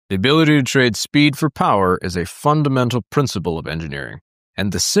The ability to trade speed for power is a fundamental principle of engineering,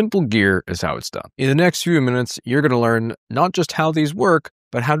 and the simple gear is how it's done. In the next few minutes, you're going to learn not just how these work,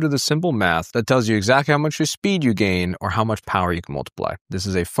 but how to do the simple math that tells you exactly how much speed you gain or how much power you can multiply. This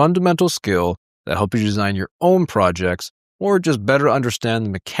is a fundamental skill that helps you design your own projects or just better understand the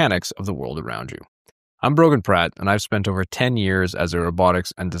mechanics of the world around you. I'm Brogan Pratt, and I've spent over 10 years as a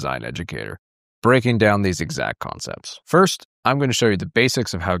robotics and design educator, breaking down these exact concepts. First, I'm going to show you the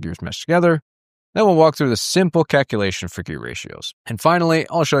basics of how gears mesh together. Then we'll walk through the simple calculation for gear ratios. And finally,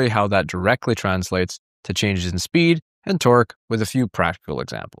 I'll show you how that directly translates to changes in speed and torque with a few practical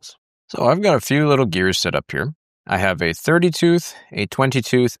examples. So I've got a few little gears set up here. I have a 30-tooth, a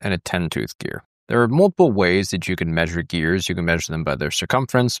 20-tooth, and a 10-tooth gear. There are multiple ways that you can measure gears. You can measure them by their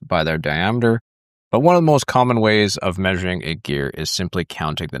circumference, by their diameter. But one of the most common ways of measuring a gear is simply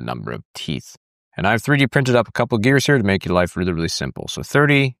counting the number of teeth. And I've 3D printed up a couple of gears here to make your life really, really simple. So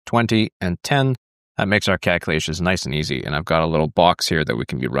 30, 20, and 10, that makes our calculations nice and easy. And I've got a little box here that we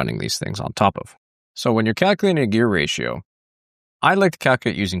can be running these things on top of. So when you're calculating a gear ratio, I like to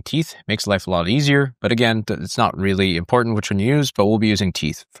calculate using teeth. It makes life a lot easier. But again, it's not really important which one you use, but we'll be using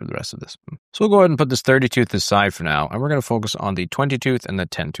teeth for the rest of this. So we'll go ahead and put this 30-tooth aside for now, and we're going to focus on the 20-tooth and the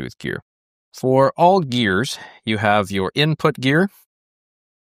 10-tooth gear. For all gears, you have your input gear,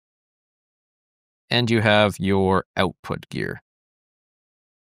 and you have your output gear.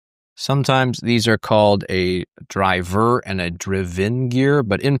 Sometimes these are called a driver and a driven gear,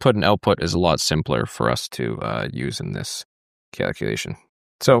 but input and output is a lot simpler for us to use in this calculation.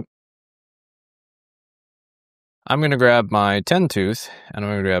 So I'm going to grab my 10-tooth and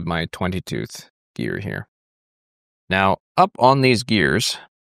I'm going to grab my 20-tooth gear here. Now, up on these gears,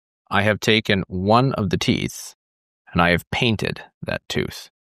 I have taken one of the teeth and I have painted that tooth.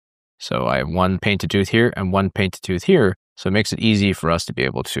 So I have one painted tooth here and one painted tooth here, so it makes it easy for us to be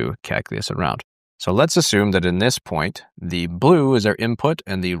able to calculate this around. So let's assume that in this point, the blue is our input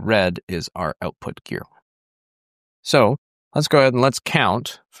and the red is our output gear. So let's go ahead and let's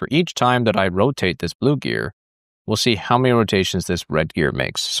count for each time that I rotate this blue gear. We'll see how many rotations this red gear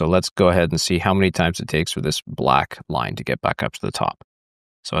makes. So let's go ahead and see how many times it takes for this black line to get back up to the top.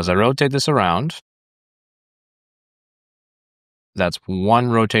 So as I rotate this around, that's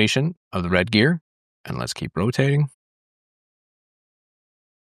one rotation of the red gear, and let's keep rotating.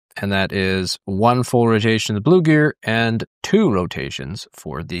 And that is one full rotation of the blue gear and two rotations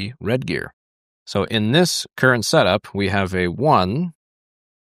for the red gear. So in this current setup, we have a 1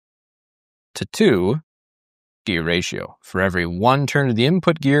 to 2 gear ratio. For every one turn of the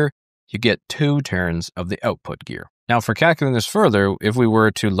input gear, you get 2 turns of the output gear. Now for calculating this further, if we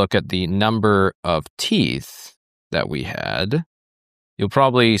were to look at the number of teeth that we had, you'll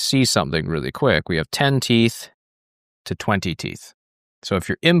probably see something really quick. We have 10 teeth to 20 teeth. So if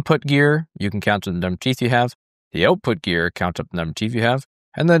your input gear, you can count the number of teeth you have. The output gear, count up the number of teeth you have.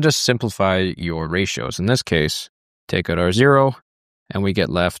 And then just simplify your ratios. In this case, take out our 0, and we get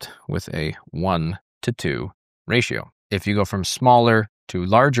left with a 1 to 2 ratio. If you go from smaller to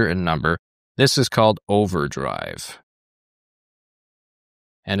larger in number, this is called overdrive.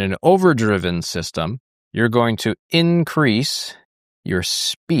 And in an overdriven system, you're going to increase your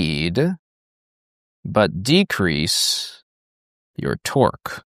speed, but decrease your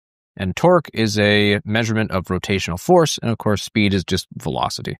torque. And torque is a measurement of rotational force, and of course, speed is just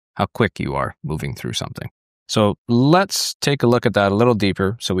velocity, how quick you are moving through something. So let's take a look at that a little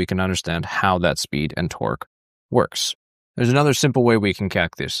deeper so we can understand how that speed and torque works. There's another simple way we can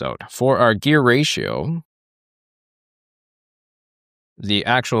calculate this out. For our gear ratio, the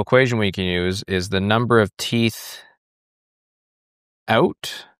actual equation we can use is the number of teeth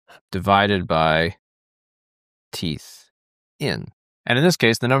out divided by teeth in. And in this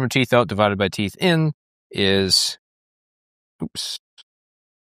case, the number of teeth out divided by teeth in is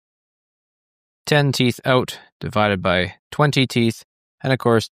 10 teeth out divided by 20 teeth. And of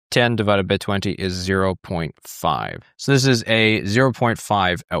course, 10 divided by 20 is 0.5. So this is a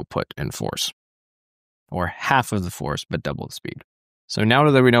 0.5 output in force, or half of the force, but double the speed. So now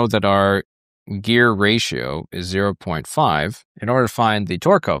that we know that our gear ratio is 0.5, in order to find the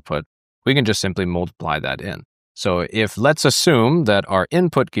torque output, we can just simply multiply that in. So if let's assume that our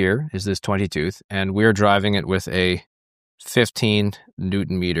input gear is this 20-tooth and we're driving it with a 15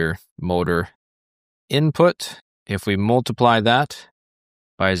 Newton meter motor input, if we multiply that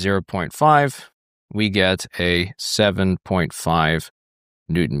by 0.5, we get a 7.5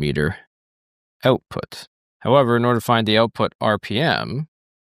 Newton meter output. However, in order to find the output RPM,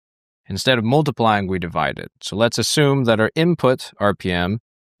 instead of multiplying, we divide it. So let's assume that our input RPM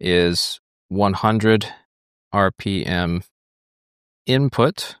is 100 RPM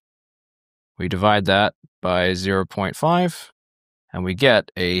input We divide that by 0.5, and we get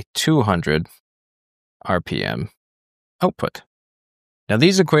a 200 RPM output. Now,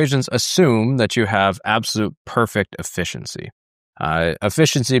 these equations assume that you have absolute perfect efficiency.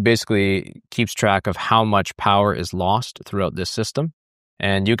 Efficiency basically keeps track of how much power is lost throughout this system.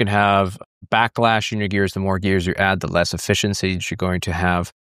 And you can have backlash in your gears. The more gears you add, the less efficiency you're going to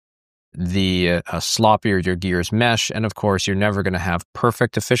have. The sloppier your gears mesh. And of course, you're never going to have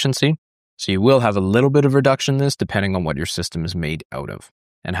perfect efficiency. So you will have a little bit of reduction in this depending on what your system is made out of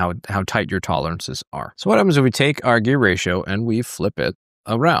and how tight your tolerances are. So what happens if we take our gear ratio and we flip it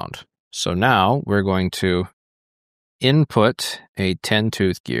around? So now we're going to input a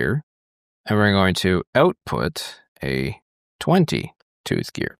 10-tooth gear, and we're going to output a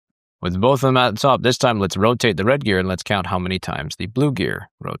 20-tooth gear. With both of them at the top, this time let's rotate the red gear and let's count how many times the blue gear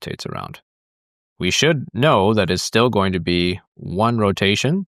rotates around. We should know that it's still going to be one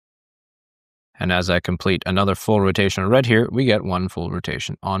rotation. And as I complete another full rotation on red here, we get one full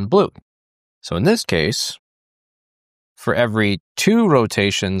rotation on blue. So in this case, for every 2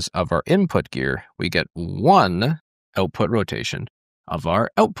 rotations of our input gear, we get 1 output rotation of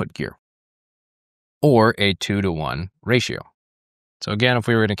our output gear, or a 2-to-1 ratio. So again, if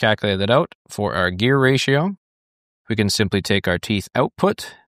we were to calculate that out for our gear ratio, we can simply take our teeth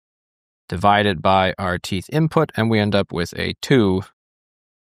output, divide it by our teeth input, and we end up with a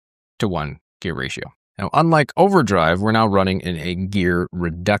 2-to-1 gear ratio. Now, unlike overdrive, we're now running in a gear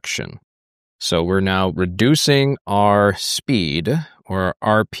reduction. So we're now reducing our speed, or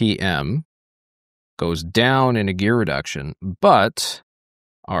our RPM, goes down in a gear reduction, but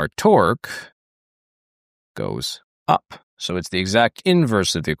our torque goes up. So it's the exact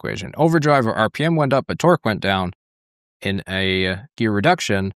inverse of the equation. Overdrive, or RPM went up, but torque went down. In a gear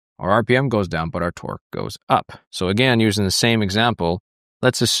reduction, our RPM goes down, but our torque goes up. So again, using the same example,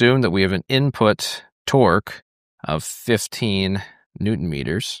 let's assume that we have an input torque of 15 Newton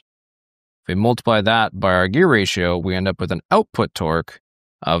meters. If we multiply that by our gear ratio, we end up with an output torque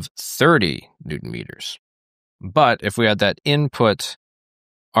of 30 Newton meters. But if we had that input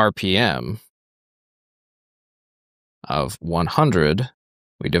RPM of 100,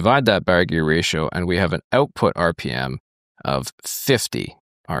 we divide that by our gear ratio, and we have an output RPM of 50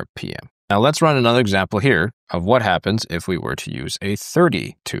 RPM. Now let's run another example here of what happens if we were to use a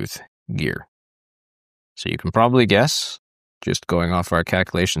 30-tooth gear. So you can probably guess, just going off our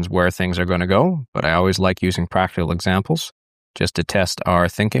calculations, where things are going to go, but I always like using practical examples just to test our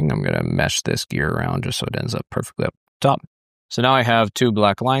thinking. I'm going to mesh this gear around just so it ends up perfectly up top. So now I have 2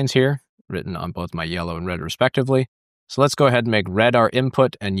 black lines here written on both my yellow and red respectively. So let's go ahead and make red our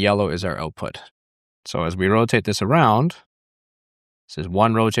input and yellow is our output. So as we rotate this around, this is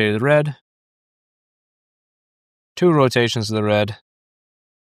 1 rotated of the red, 2 rotations of the red,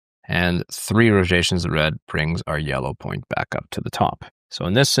 and 3 rotations of the red brings our yellow point back up to the top. So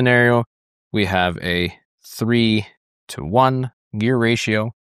in this scenario, we have a 3-to-1 gear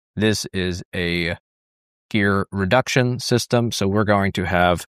ratio. This is a gear reduction system, so we're going to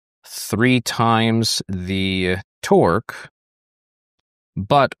have 3 times the torque,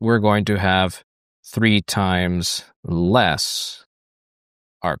 but we're going to have 3 times less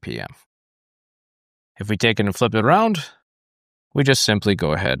RPM. If we take it and flip it around, we just simply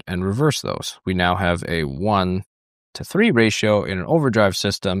go ahead and reverse those. We now have a 1-to-3 ratio in an overdrive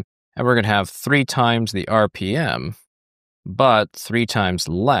system, and we're going to have 3 times the RPM, but 3 times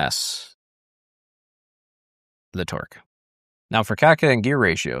less the torque. Now for calculating gear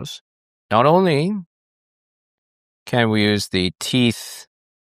ratios, not only can we use the teeth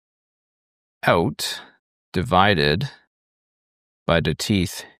out divided by the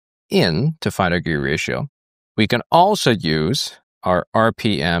teeth in to find our gear ratio, we can also use our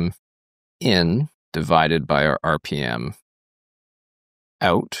RPM in divided by our RPM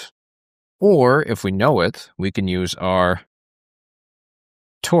out. Or if we know it, we can use our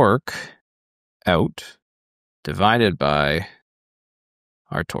torque out divided by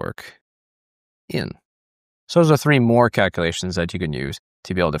our torque in. So those are 3 more calculations that you can use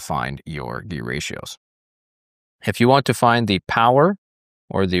to be able to find your gear ratios. If you want to find the power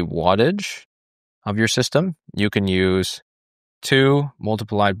or the wattage of your system, you can use 2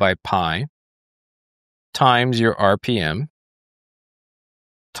 multiplied by pi times your RPM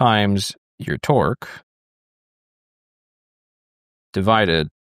times your torque divided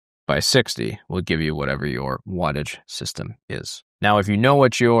by 60 will give you whatever your wattage system is. Now, if you know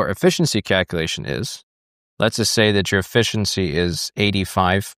what your efficiency calculation is, let's just say that your efficiency is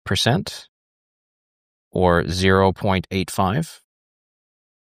 85% or 0.85.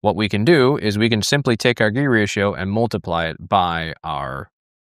 What we can do is we can simply take our gear ratio and multiply it by our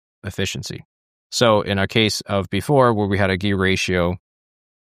efficiency. So in our case of before, where we had a gear ratio,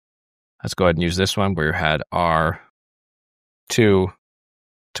 let's go ahead and use this one, where we had our 2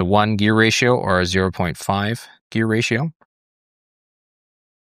 to 1 gear ratio, or a 0.5 gear ratio.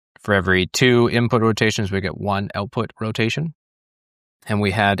 For every 2 input rotations, we get 1 output rotation. And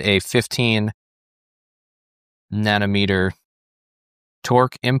we had a 15 nanometer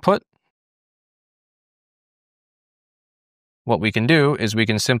torque input. What we can do is we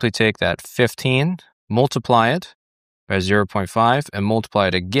can simply take that 15, multiply it by 0.5, and multiply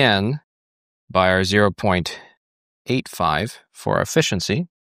it again by our 0.85 for our efficiency.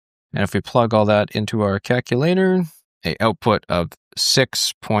 And if we plug all that into our calculator, an output of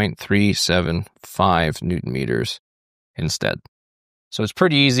 6.375 Newton meters instead. So it's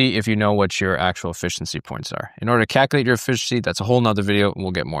pretty easy if you know what your actual efficiency points are. In order to calculate your efficiency, that's a whole nother video, and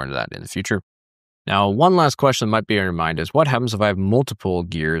we'll get more into that in the future. Now, one last question that might be on your mind is, what happens if I have multiple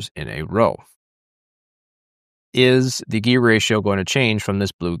gears in a row? Is the gear ratio going to change from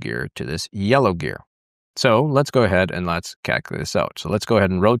this blue gear to this yellow gear? So let's go ahead and let's calculate this out. So let's go ahead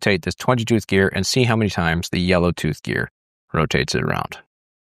and rotate this 20-tooth gear and see how many times the yellow tooth gear rotates it around.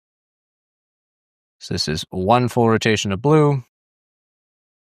 So this is 1 full rotation of blue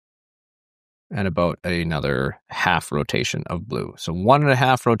and about another half rotation of blue. So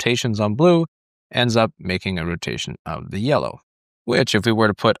 1.5 rotations on blue ends up making a rotation of the yellow, which if we were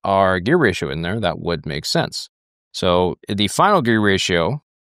to put our gear ratio in there, that would make sense. So the final gear ratio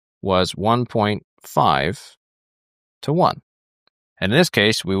was 1.5 to 1. And in this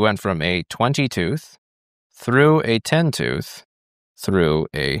case, we went from a 20-tooth through a 10-tooth through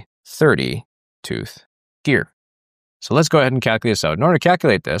a 30-tooth gear. So let's go ahead and calculate this out. In order to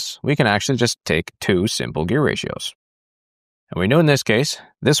calculate this, we can actually just take 2 simple gear ratios. And we know in this case,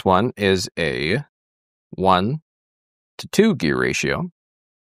 this one is a 1 to 2 gear ratio.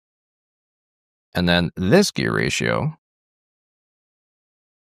 And then this gear ratio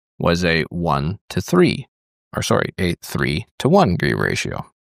was a 1 to 3, or sorry, a 3 to 1 gear ratio.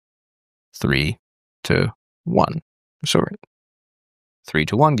 3 to 1, sorry, 3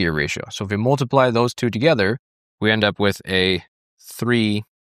 to 1 gear ratio. So if we multiply those two together, we end up with a 3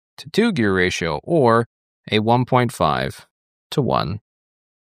 to 2 gear ratio, or a 1.5 to 1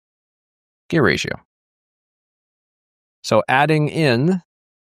 gear ratio. So adding in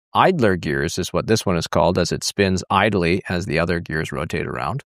idler gears is what this one is called, as it spins idly as the other gears rotate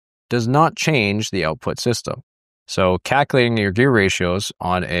around, does not change the output system. So calculating your gear ratios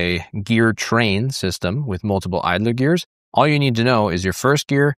on a gear train system with multiple idler gears, all you need to know is your first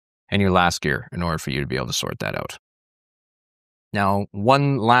gear and your last gear in order for you to be able to sort that out. Now,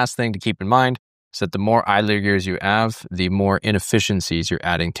 one last thing to keep in mind is that the more idler gears you have, the more inefficiencies you're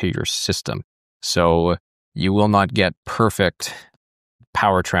adding to your system. So you will not get perfect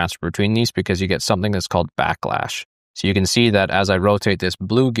power transfer between these because you get something that's called backlash. So you can see that as I rotate this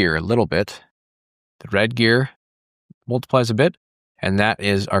blue gear a little bit, the red gear multiplies a bit, and that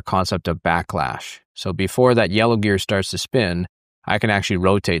is our concept of backlash. So before that yellow gear starts to spin, I can actually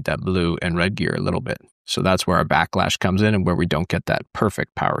rotate that blue and red gear a little bit. So that's where our backlash comes in and where we don't get that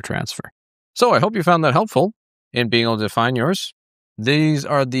perfect power transfer. So I hope you found that helpful in being able to define yours. These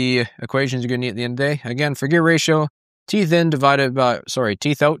are the equations you're going to need at the end of the day. Again, for gear ratio, teeth out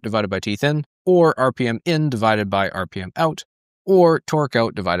divided by teeth in, or RPM in divided by RPM out, or torque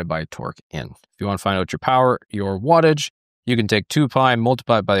out divided by torque in. If you want to find out your power, your wattage, you can take 2 pi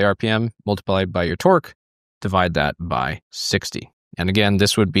multiplied by the RPM, multiplied by your torque, divide that by 60. And again,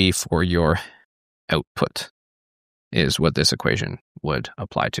 this would be for your output, is what this equation would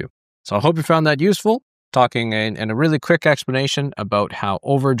apply to. So I hope you found that useful, talking in a really quick explanation about how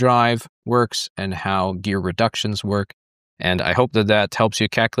overdrive works and how gear reductions work. And I hope that helps you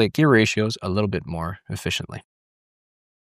calculate gear ratios a little bit more efficiently.